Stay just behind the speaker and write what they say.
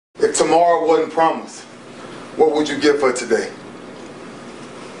tomorrow wasn't promised, what would you give for today?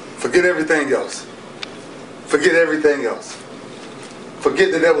 Forget everything else. Forget everything else.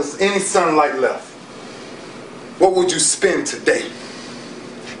 Forget that there was any sunlight left. What would you spend today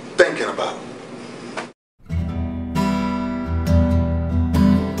thinking about?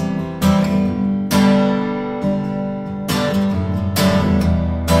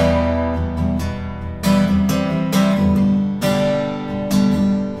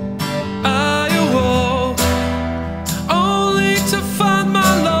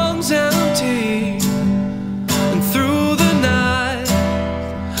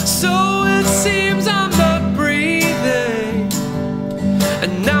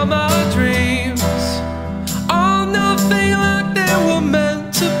 And now my dreams are nothing like they were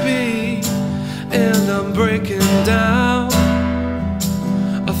meant to be. And I'm breaking down,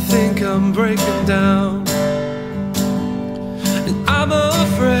 I think I'm breaking down. And I'm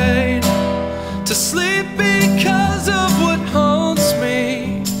afraid to sleep because of what haunts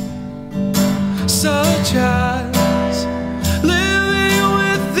me, such as living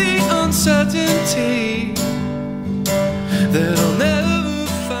with the uncertainty that I'll never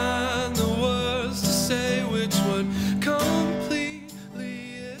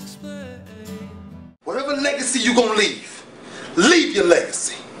whatever legacy you're going to leave your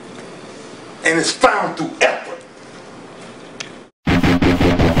legacy. And it's found through effort.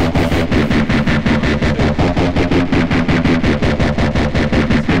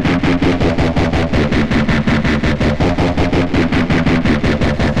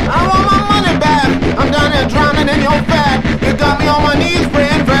 I want my money back. I'm down here drowning in your fat. You got me on my knees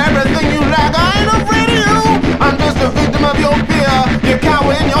praying for everything you lack. I ain't afraid of you. I'm just a victim of your fear. You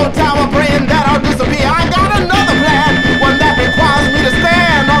cower in your tower praying that I'll disappear. I got another plan, one that requires me to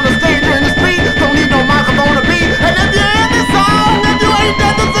stand on the stage or in the street. Don't need no microphone to beat. And if you hear this song, if you ain't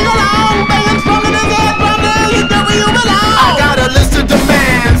dead to sing along, banging strong in his head, brother, you get where you belong. I got a list of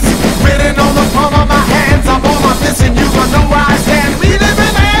demands written on the palm of my hands. I'm on my fist and you gon' know where I stand. We live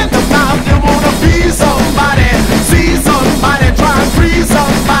in hand to mouth. You wanna be somebody, see somebody, try and free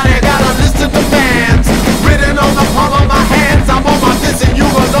somebody. Got a list of demands written on the palm of my hands. I'm on my fist and you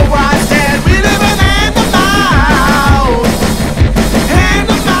gon' know where I stand. We live in hand to mouth, hand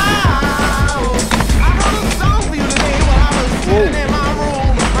to mouth. I wrote a song for you today while I was sitting in my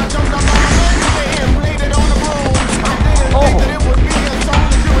room. I jumped on my bed and played it on the broom. I didn't think that it would be a song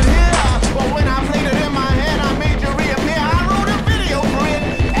that you would hear, but when I played it in my head, I made you reappear. I wrote a video for it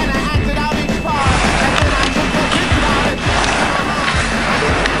and I acted out each part, and then I took the picture of it.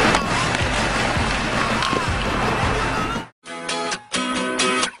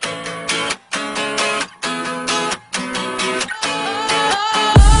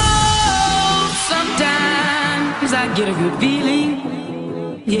 Sometimes I get a good feeling,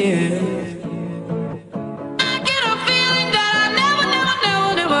 yeah. I get a feeling that I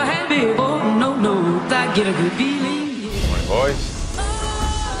never had before. No, I get a good feeling. Good morning, boys.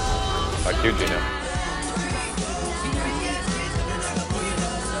 Like you, Gina.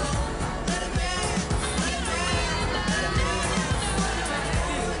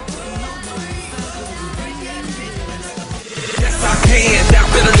 Yes, I can. Now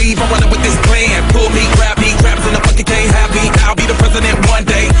better leave. I'm running with this plan. Pull me, grab me, grabs in the bucket can't have me. I'll be the president one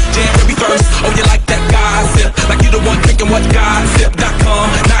day. Jam me first. Oh, you like that gossip? Like you the one drinking what gossip.com.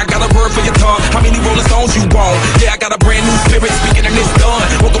 Now I got a word for your tongue. How many Rolling Stones you want? Yeah, I got a brand new spirit. Speaking and it's done.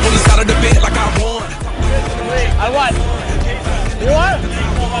 Woke up on the side of the bed like I won. I what? You what?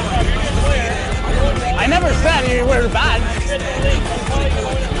 I never said you were bad.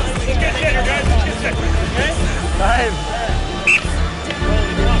 Alright.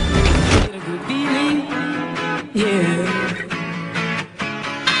 Get a good feeling, yeah.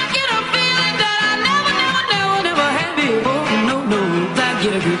 I get a feeling that I never had before. No, I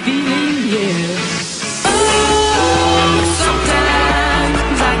get a good feeling, yeah. Oh,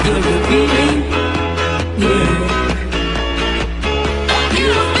 sometimes I get a good feeling, yeah. I get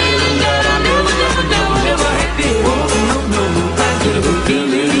a feeling that I never had before. No, I get a good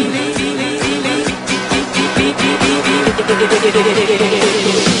feeling.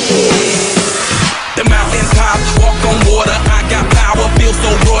 The mountain top, walk on water. I got power, feel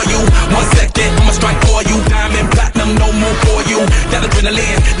so royal. 1 second, I'ma strike for you. Diamond, platinum, no more for you. That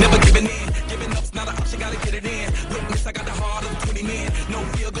adrenaline, never giving in. Giving up's not an option, gotta get it in. Witness, I got the heart of 20 men. No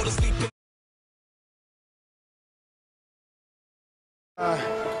fear, go to sleep. I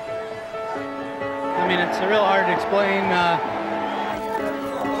mean, it's real hard to explain.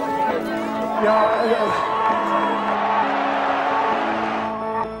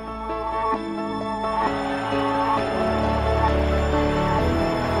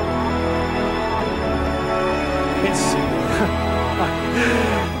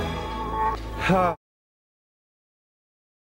 Ha.